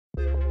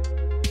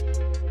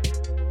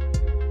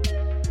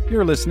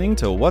You're listening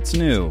to What's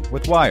New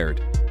with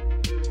Wired.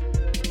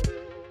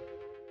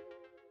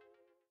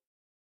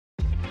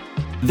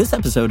 This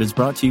episode is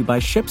brought to you by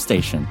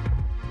ShipStation.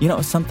 You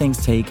know, some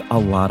things take a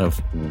lot of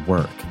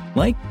work,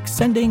 like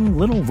sending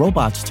little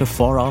robots to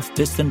far-off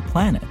distant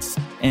planets.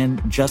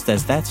 And just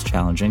as that's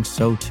challenging,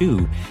 so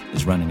too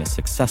is running a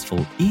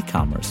successful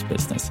e-commerce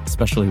business,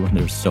 especially when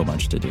there's so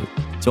much to do.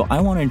 So I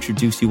want to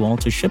introduce you all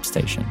to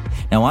ShipStation.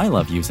 Now, I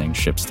love using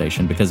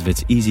ShipStation because of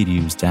its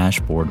easy-to-use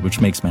dashboard,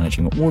 which makes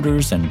managing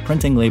orders and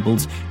printing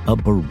labels a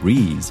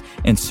breeze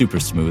and super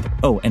smooth.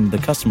 Oh, and the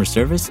customer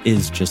service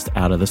is just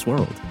out of this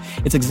world.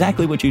 It's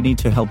exactly what you need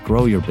to help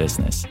grow your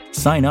business.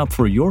 Sign up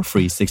for your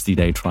free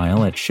 60-day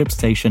trial at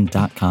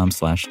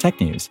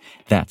shipstation.com/technews.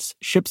 That's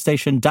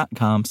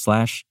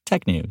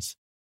shipstation.com/technews.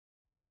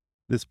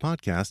 This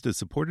podcast is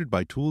supported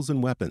by Tools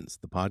and Weapons,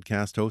 the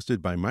podcast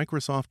hosted by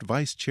Microsoft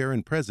Vice Chair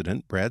and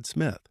President Brad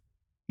Smith.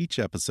 Each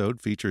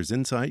episode features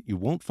insight you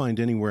won't find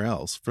anywhere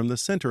else from the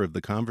center of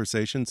the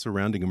conversation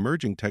surrounding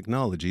emerging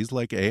technologies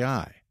like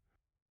AI.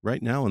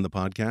 Right now on the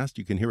podcast,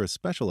 you can hear a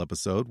special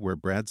episode where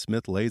Brad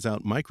Smith lays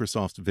out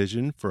Microsoft's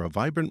vision for a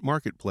vibrant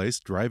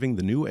marketplace driving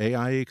the new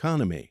AI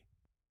economy.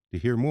 To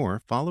hear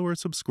more, follow or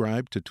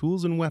subscribe to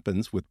Tools and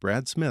Weapons with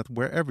Brad Smith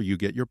wherever you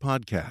get your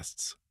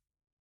podcasts.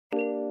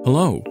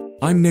 Hello,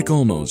 I'm Nick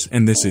Olmos,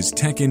 and this is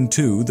Tech in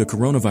 2, the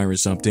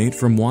coronavirus update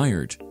from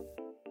Wired.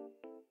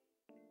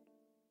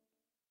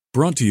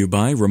 Brought to you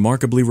by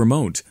Remarkably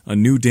Remote, a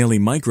new daily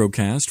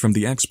microcast from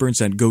the experts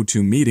at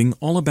GoToMeeting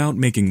all about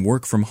making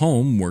work from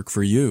home work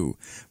for you.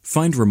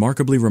 Find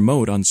Remarkably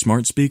Remote on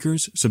smart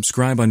speakers,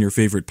 subscribe on your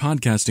favorite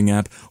podcasting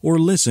app, or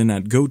listen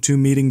at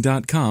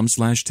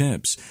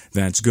gotomeeting.com/tips.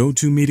 That's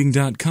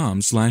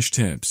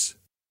gotomeeting.com/tips.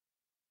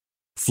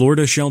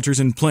 Florida shelters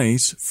in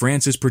place,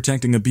 France is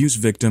protecting abuse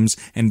victims,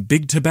 and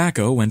Big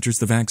Tobacco enters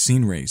the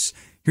vaccine race.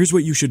 Here's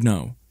what you should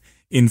know.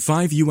 In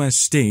 5 U.S.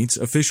 states,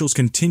 officials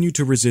continue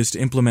to resist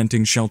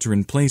implementing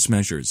shelter-in-place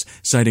measures,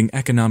 citing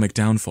economic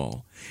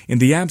downfall. In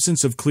the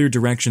absence of clear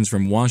directions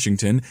from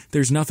Washington,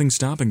 there's nothing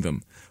stopping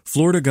them.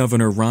 Florida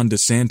Governor Ron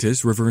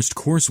DeSantis reversed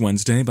course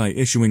Wednesday by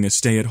issuing a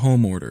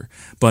stay-at-home order.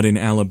 But in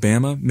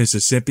Alabama,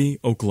 Mississippi,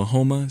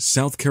 Oklahoma,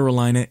 South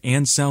Carolina,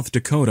 and South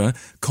Dakota,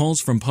 calls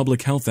from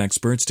public health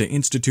experts to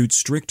institute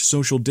strict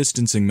social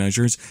distancing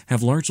measures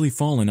have largely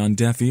fallen on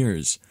deaf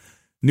ears.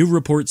 New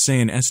reports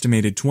say an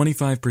estimated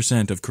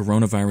 25% of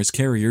coronavirus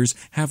carriers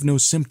have no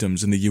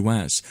symptoms in the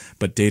U.S.,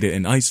 but data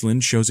in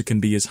Iceland shows it can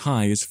be as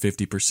high as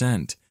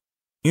 50%.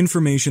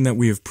 Information that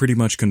we have pretty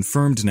much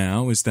confirmed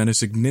now is that a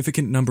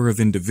significant number of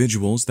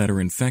individuals that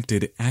are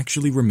infected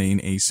actually remain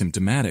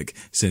asymptomatic,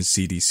 says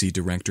CDC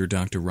Director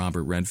Dr.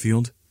 Robert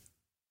Redfield.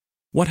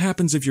 What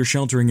happens if you're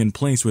sheltering in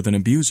place with an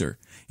abuser?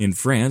 In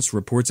France,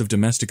 reports of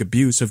domestic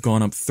abuse have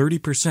gone up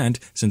 30%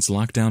 since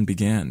lockdown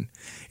began.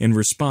 In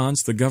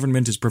response, the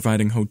government is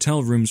providing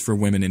hotel rooms for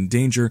women in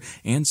danger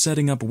and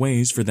setting up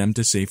ways for them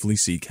to safely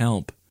seek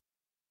help.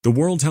 The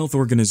World Health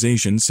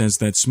Organization says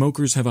that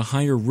smokers have a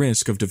higher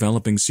risk of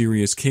developing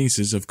serious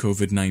cases of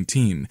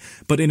COVID-19,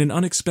 but in an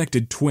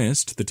unexpected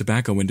twist, the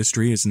tobacco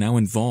industry is now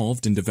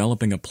involved in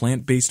developing a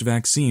plant-based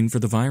vaccine for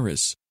the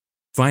virus.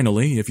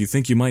 Finally, if you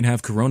think you might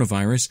have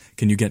coronavirus,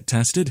 can you get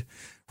tested?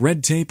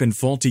 Red tape and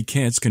faulty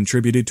kits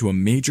contributed to a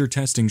major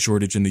testing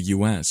shortage in the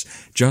U.S.,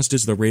 just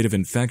as the rate of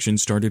infection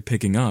started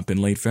picking up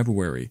in late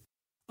February.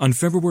 On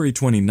February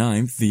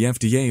 29th, the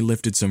FDA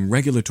lifted some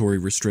regulatory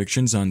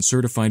restrictions on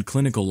certified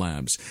clinical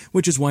labs,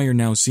 which is why you're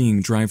now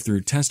seeing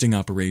drive-through testing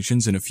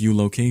operations in a few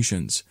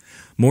locations.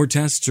 More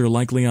tests are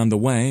likely on the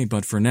way,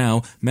 but for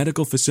now,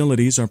 medical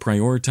facilities are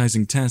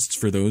prioritizing tests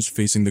for those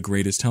facing the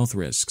greatest health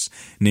risks,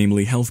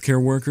 namely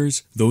healthcare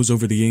workers, those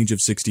over the age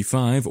of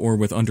 65 or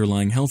with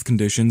underlying health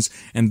conditions,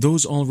 and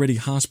those already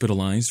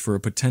hospitalized for a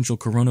potential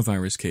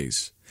coronavirus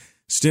case.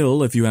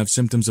 Still, if you have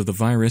symptoms of the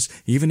virus,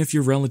 even if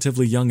you're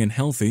relatively young and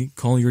healthy,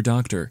 call your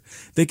doctor.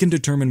 They can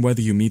determine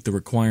whether you meet the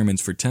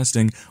requirements for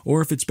testing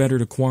or if it's better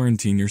to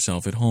quarantine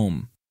yourself at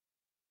home.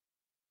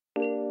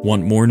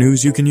 Want more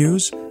news you can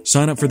use?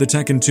 Sign up for the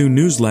Tech in 2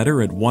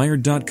 newsletter at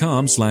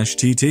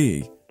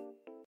wired.com/TT.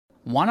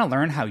 Want to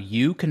learn how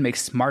you can make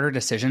smarter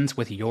decisions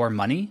with your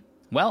money?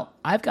 Well,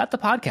 I've got the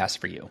podcast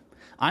for you.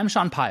 I'm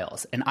Sean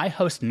Piles, and I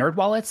host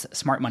NerdWallet's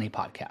Smart Money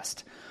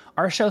Podcast.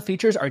 Our show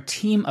features our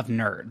team of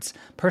nerds,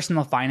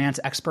 personal finance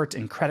experts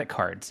in credit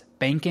cards,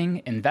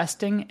 banking,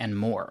 investing, and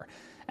more.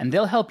 And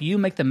they'll help you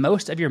make the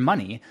most of your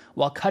money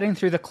while cutting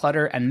through the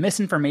clutter and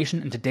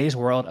misinformation in today's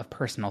world of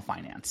personal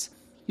finance.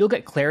 You'll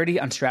get clarity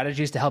on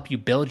strategies to help you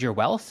build your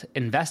wealth,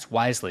 invest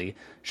wisely,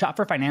 shop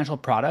for financial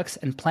products,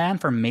 and plan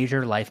for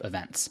major life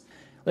events.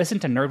 Listen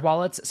to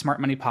NerdWallet's Smart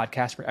Money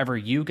Podcast wherever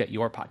you get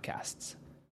your podcasts.